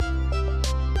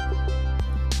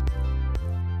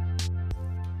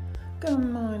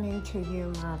Good morning to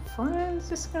you, my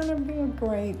friends. It's going to be a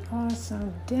great,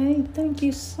 awesome day. Thank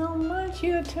you so much.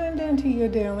 You tuned into your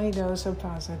daily dose of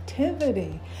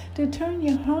positivity to turn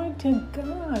your heart to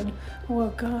God.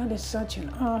 Well, God is such an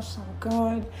awesome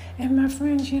God. And my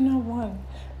friends, you know what?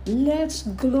 Let's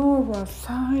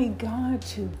glorify God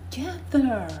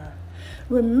together.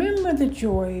 Remember the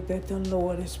joy that the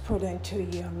Lord has put into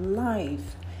your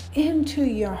life, into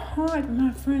your heart,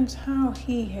 my friends, how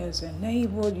He has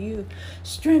enabled you,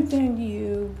 strengthened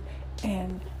you,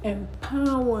 and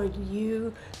empowered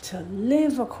you to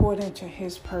live according to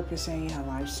His purpose in your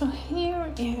life. So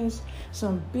here is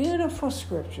some beautiful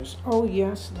scriptures. Oh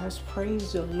yes, let's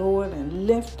praise the Lord and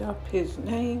lift up His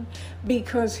name,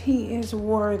 because He is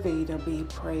worthy to be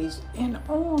praised in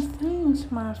all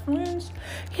things, my friends.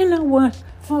 You know what?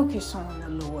 Focus on the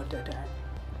Lord today.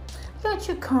 Let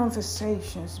your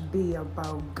conversations be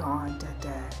about God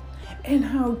today and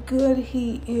how good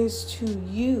He is to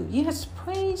you. Yes,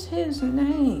 praise His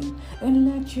name and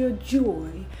let your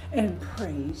joy and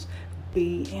praise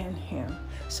be in Him.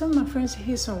 So, my friends,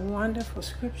 here's some wonderful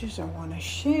scriptures I want to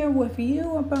share with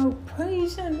you about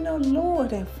praising the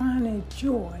Lord and finding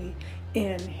joy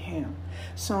in Him.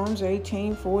 Psalms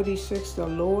 18:46, the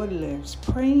Lord lives.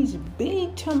 Praise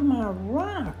be to my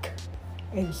rock.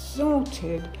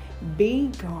 Exalted be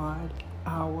God,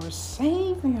 our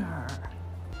Savior.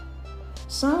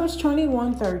 Psalms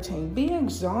 21:13. Be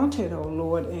exalted, O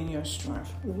Lord, in your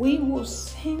strength. We will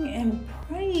sing and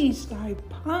praise thy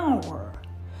power.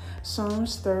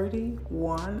 Psalms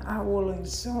 31. I will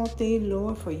exalt thee,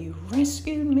 Lord, for you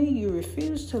rescued me. You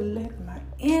refused to let my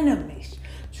enemies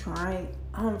triumph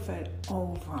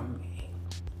over me.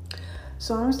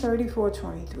 Psalms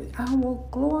 34:23. I will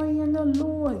glory in the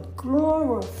Lord.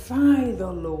 Glorify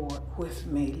the Lord with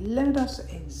me. Let us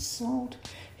exalt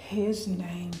His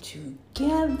name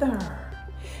together.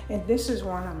 And this is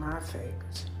one of my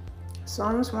favorites.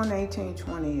 Psalms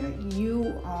 118:28.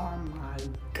 You are my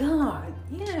God.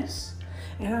 Yes.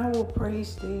 And I will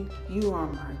praise thee. You are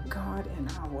my God, and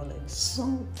I will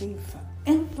exalt thee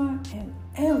forever and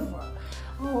ever.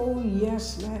 Oh,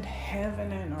 yes, let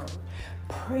heaven and earth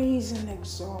praise and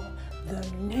exalt the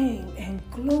name and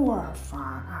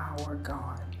glorify our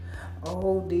God.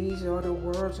 Oh, these are the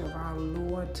words of our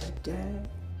Lord today.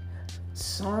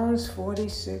 Psalms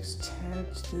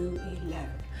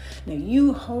 46:10-11. Now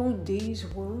you hold these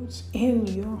words in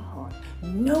your heart.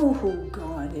 Know who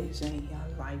God is in your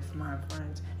life, my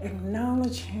friends.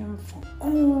 Acknowledge Him for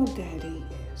all that He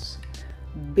is.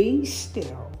 Be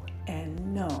still and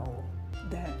know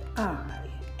that I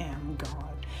am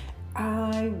God.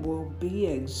 I will be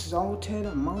exalted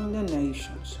among the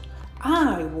nations.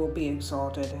 I will be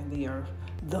exalted in the earth.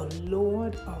 The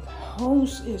Lord of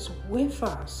hosts is with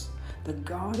us. The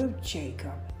God of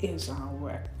Jacob is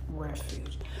our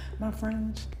refuge. My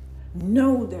friends,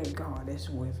 know that God is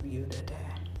with you today.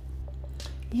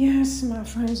 Yes, my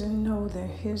friends, and know that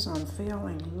His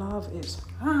unfailing love is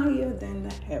higher than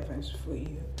the heavens for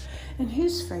you. And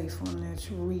His faithfulness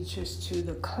reaches to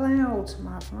the clouds,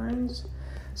 my friends.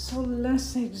 So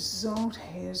let's exalt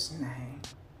His name.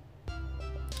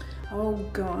 Oh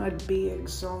God, be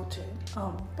exalted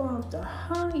above the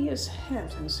highest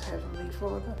heavens, Heavenly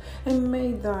Father, and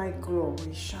may thy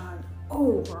glory shine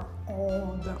over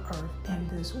all the earth in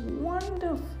this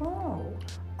wonderful,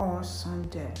 awesome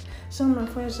day. So my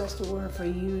friends, that's the word for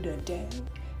you today.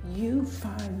 You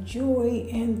find joy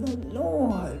in the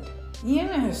Lord.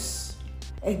 Yes.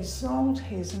 Exalt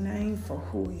His name for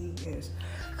who He is,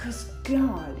 because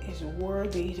God is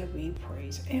worthy to be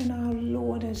praised. And our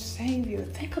Lord and Savior,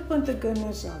 think about the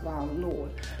goodness of our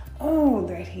Lord, all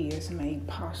that He has made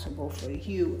possible for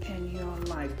you and your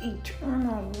life,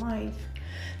 eternal life,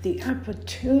 the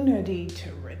opportunity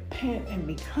to repent and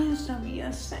be cleansed of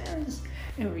your sins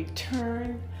and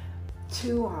return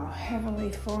to our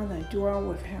Heavenly Father and dwell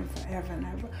with Him forever and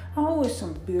ever. Always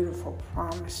some beautiful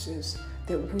promises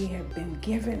that we have been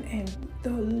given, and the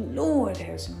Lord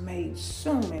has made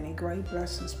so many great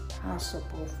blessings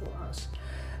possible for us.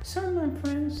 So my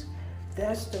friends,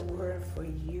 that's the word for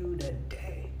you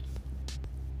today.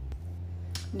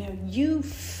 Now you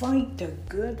fight the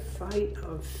good fight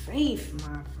of faith,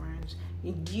 my friends.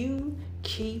 You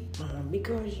keep on,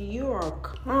 because you are a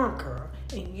conqueror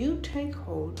and you take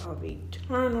hold of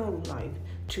eternal life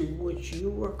to which you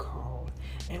were called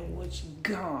and which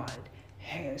God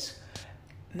has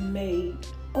made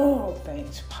all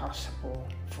things possible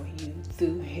for you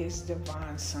through His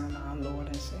divine Son, our Lord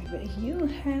and Savior. You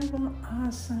have an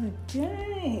awesome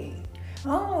day.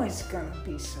 Oh, it's going to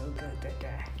be so good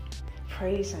today.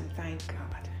 Praise and thank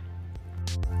God.